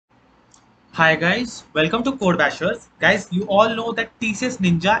Hi guys, welcome to Code Bashers. Guys, you all know that TCS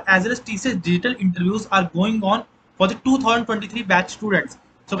Ninja as well as TCS digital interviews are going on for the 2023 batch students.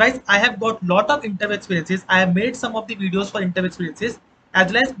 So guys, I have got lot of interview experiences. I have made some of the videos for interview experiences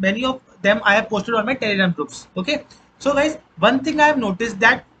as well as many of them I have posted on my Telegram groups. Okay. So guys, one thing I have noticed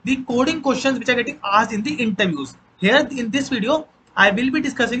that the coding questions which are getting asked in the interviews. Here in this video, I will be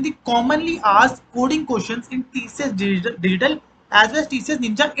discussing the commonly asked coding questions in TCS digital as well as TCS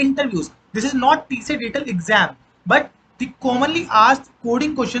Ninja interviews. This is not TCS Digital exam, but the commonly asked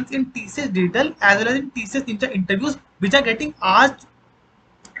coding questions in TCS Digital as well as in TCS Ninja interviews which are getting asked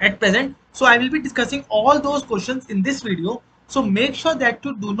at present. So I will be discussing all those questions in this video. So make sure that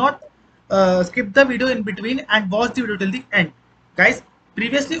you do not skip the video in between and watch the video till the end. Guys,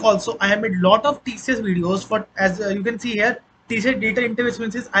 previously also I have made lot of TCS videos for as you can see here TCS data interview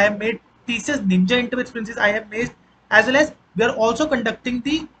experiences. I have made TCS Ninja interview experiences. I have made as well as we are also conducting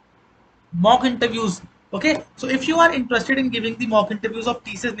the mock interviews. Okay, so if you are interested in giving the mock interviews of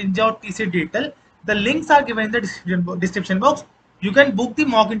TCS Ninja or TCS Digital, the links are given in the description box. You can book the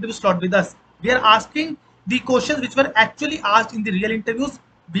mock interview slot with us. We are asking the questions which were actually asked in the real interviews.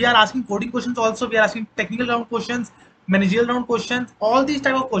 We are asking coding questions also. We are asking technical round questions, managerial round questions, all these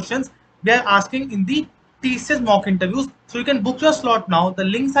type of questions we are asking in the TCS mock interviews. So you can book your slot now. The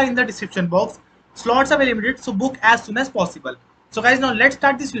links are in the description box. Slots are very limited, so book as soon as possible. So guys, now let's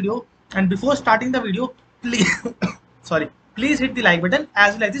start this video. And before starting the video, please please hit the like button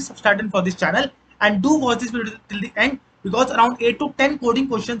as well as the subscribe button for this channel, and do watch this video till the end because around 8 to 10 coding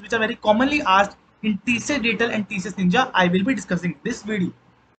questions which are very commonly asked in TCS Digital and TCS Ninja I will be discussing this video.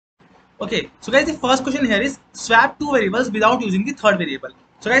 Okay, so guys, the first question here is swap two variables without using the third variable.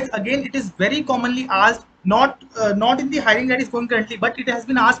 So guys, again, it is very commonly asked, not in the hiring that is going currently, but it has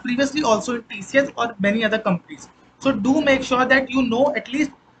been asked previously also in TCS or many other companies. So do make sure that you know at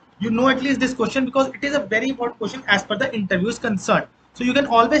least this question because it is a very important question as per the interview is concerned. So you can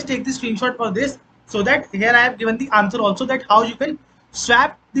always take the screenshot for this so that here I have given the answer also that how you can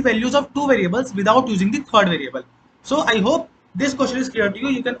swap the values of two variables without using the third variable. So I hope this question is clear to you.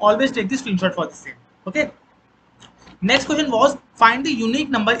 You can always take the screenshot for the same. Okay. Next question was find the unique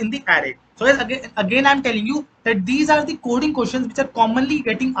number in the array. So guys, again I'm telling you that these are the coding questions which are commonly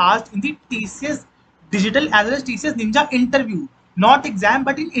getting asked in the TCS digital as well as TCS Ninja interview. Not exam,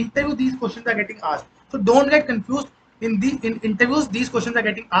 but in interview these questions are getting asked. So don't get confused. In interviews these questions are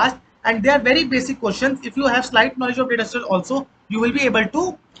getting asked and they are very basic questions. If you have slight knowledge of data structure also, you will be able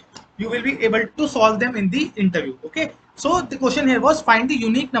to solve them in the interview. Okay, so the question here was find the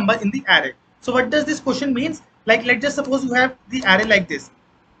unique number in the array. So what does this question means? Like, let's just suppose you have the array like this: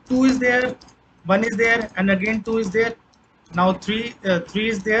 2 is there, 1 is there, and again 2 is there. Now 3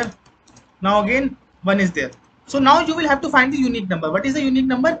 is there, now again 1 is there. So now you will have to find the unique number. What is the unique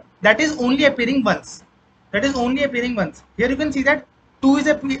number? That is only appearing once. That is only appearing once. Here you can see that 2 is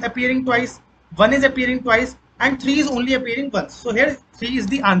appearing twice, 1 is appearing twice, and 3 is only appearing once. So here 3 is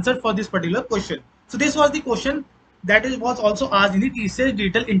the answer for this particular question. So this was the question that was also asked in the TCS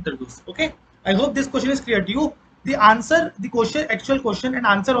digital interviews. Okay, I hope this question is clear to you. The answer, the question, actual question and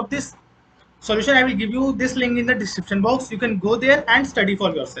answer of this solution, I will give you this link in the description box. You can go there and study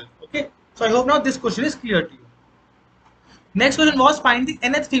for yourself. Okay, so I hope now this question is clear to you. Next question was find the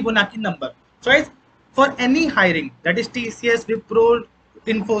nth Fibonacci number. So guys, for any hiring, that is TCS, Wipro,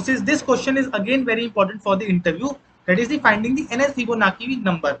 Infosys, this question is again very important for the interview. That is the finding the nth Fibonacci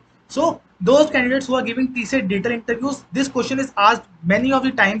number. So those candidates who are giving TCS data interviews, this question is asked many of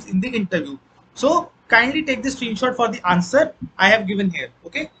the times in the interview. So kindly take the screenshot for the answer I have given here.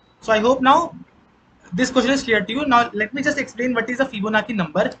 Okay. So I hope now this question is clear to you. Now let me just explain what is a Fibonacci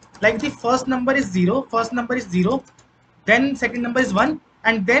number. Like the first number is 0, then second number is 1,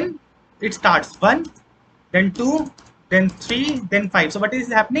 and then it starts 1, then 2, then 3, then 5. So what is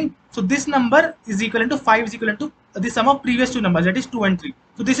happening? So this number is equivalent to 5 is equivalent to the sum of previous two numbers, that is 2 and 3.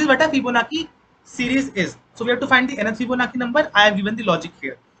 So this is what a Fibonacci series is. So we have to find the nth Fibonacci number. I have given the logic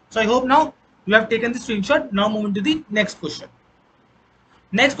here. So I hope now you have taken the screenshot. Now moving to the next question.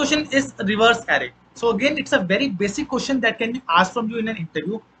 Next question is reverse array. So again, it's a very basic question that can be asked from you in an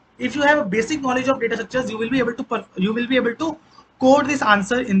interview. If you have a basic knowledge of data structures, you will be able to code this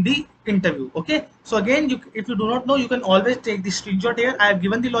answer in the interview. Okay. So again, if you do not know, you can always take the screenshot here. I have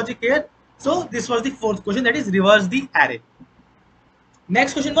given the logic here. So this was the fourth question, that is reverse the array.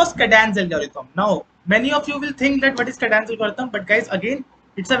 Next question was cadence algorithm. Now, many of you will think that what is cadence algorithm, but guys, again,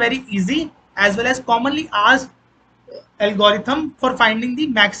 it's a very easy as well as commonly asked algorithm for finding the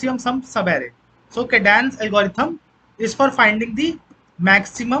maximum sum subarray. So cadence algorithm is for finding the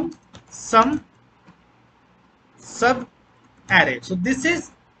maximum sum sub array. So this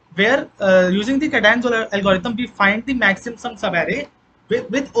is where using the Cadence algorithm, we find the maximum sum subarray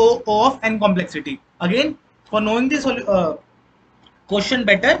with O of n complexity. Again, for knowing this question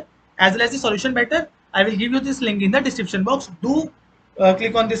better as well as the solution better, I will give you this link in the description box. Do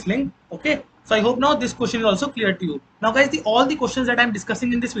click on this link. Okay, so I hope now this question is also clear to you. Now guys, all the questions that I'm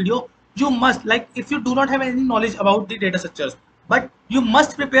discussing in this video, you must, like, if you do not have any knowledge about the data structures, but you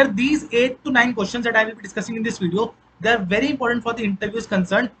must prepare these 8 to 9 questions that I will be discussing in this video. They are very important for the interviews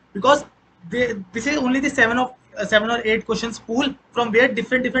concerned, because this is only the 7 or 8 questions pool from where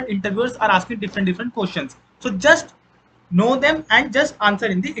different interviewers are asking different questions. So just know them and just answer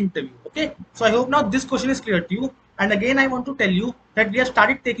in the interview. Okay, so I hope now this question is clear to you. And again, I want to tell you that we have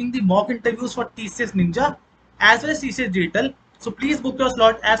started taking the mock interviews for TCS Ninja as well as TCS Digital. So please book your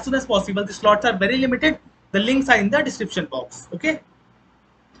slot as soon as possible. The slots are very limited. The links are in the description box. Okay,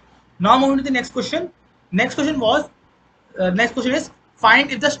 now moving to the next question. Next question is,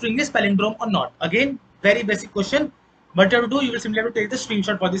 find if the string is palindrome or not. Again, very basic question. What you have to do, you will simply have to take the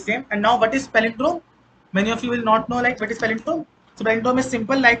screenshot for the same. And now, what is palindrome? Many of you will not know, like, what is palindrome. So palindrome is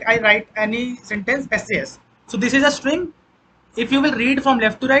simple, like I write any sentence SAS. So this is a string. If you will read from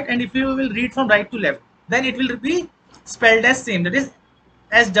left to right and if you will read from right to left, then it will be spelled as same. That is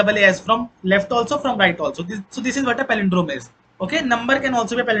SAAS, from left also, from right also. So this is what a palindrome is. Okay, number can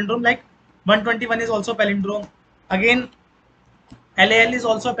also be a palindrome, like 121 is also palindrome. Again, LAL is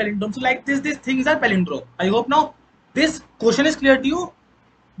also a palindrome. So like this, these things are palindrome. I hope now this question is clear to you.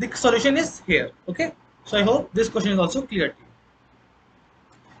 The solution is here. Okay, so I hope this question is also clear to you.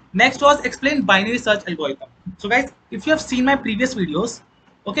 Next was explain binary search algorithm. So guys, if you have seen my previous videos,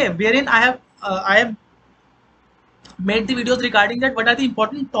 okay, wherein I have made the videos regarding that what are the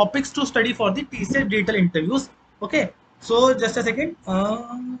important topics to study for the TCS digital interviews. Okay, so just a second.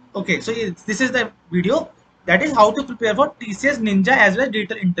 Okay, so this is the video, that is how to prepare for TCS Ninja as well as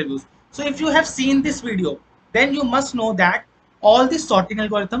digital interviews. So if you have seen this video, then you must know that all the sorting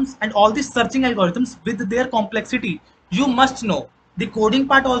algorithms and all the searching algorithms with their complexity, you must know the coding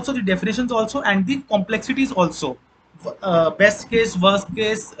part also, the definitions also, and the complexities also. Best case, worst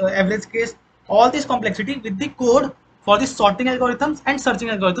case, average case, all this complexity with the code for the sorting algorithms and searching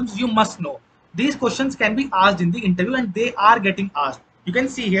algorithms, you must know. These questions can be asked in the interview and they are getting asked. You can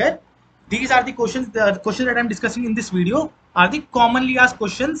see here, these are the questions that I'm discussing in this video are the commonly asked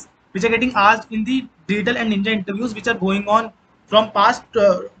questions which are getting asked in the digital and ninja interviews which are going on from past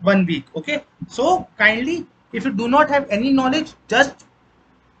 1 week. Okay, so kindly, if you do not have any knowledge, just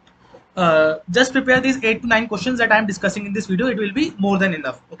prepare these 8 to 9 questions that I am discussing in this video. It will be more than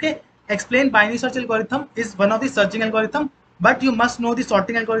enough. Okay, explain binary search algorithm is one of the searching algorithm, but you must know the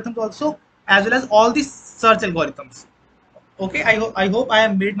sorting algorithms also as well as all the search algorithms. Okay, I hope I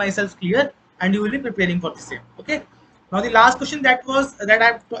have made myself clear and you will be preparing for the same. Okay, now the last question that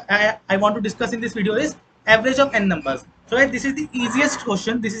I want to discuss in this video is average of n numbers. So right, this is the easiest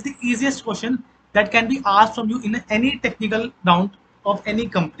question. This is the easiest question that can be asked from you in any technical round of any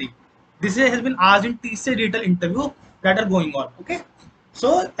company. This has been asked in TCS digital interview that are going on. Okay,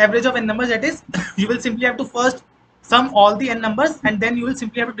 so average of n numbers, that is you will simply have to first sum all the n numbers and then you will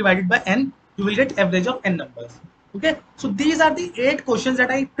simply have to divide it by n. You will get average of n numbers. Okay, so these are the 8 questions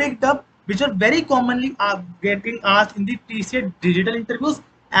that I picked up which are very commonly getting asked in the TCS digital interviews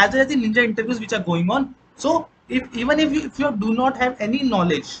as well as the ninja interviews which are going on. So if you do not have any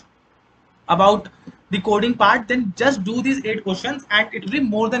knowledge about the coding part, then just do these 8 questions and it will be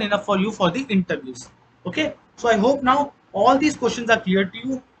more than enough for you for the interviews. Okay, so I hope now all these questions are clear to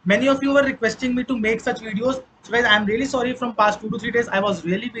you. Many of you were requesting me to make such videos. So guys, I'm really sorry, from past 2 to 3 days I was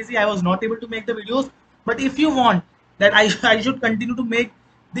really busy. I was not able to make the videos. But if you want that I should continue to make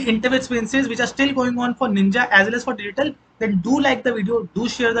the interview experiences which are still going on for ninja as well as for digital, then do like the video, do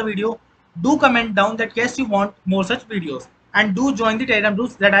share the video, do comment down that yes, you want more such videos, and do join the Telegram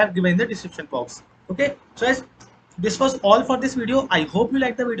groups that I have given in the description box. Okay, so guys, this was all for this video. I hope you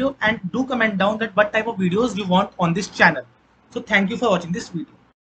like the video and do comment down that what type of videos you want on this channel. So thank you for watching this video.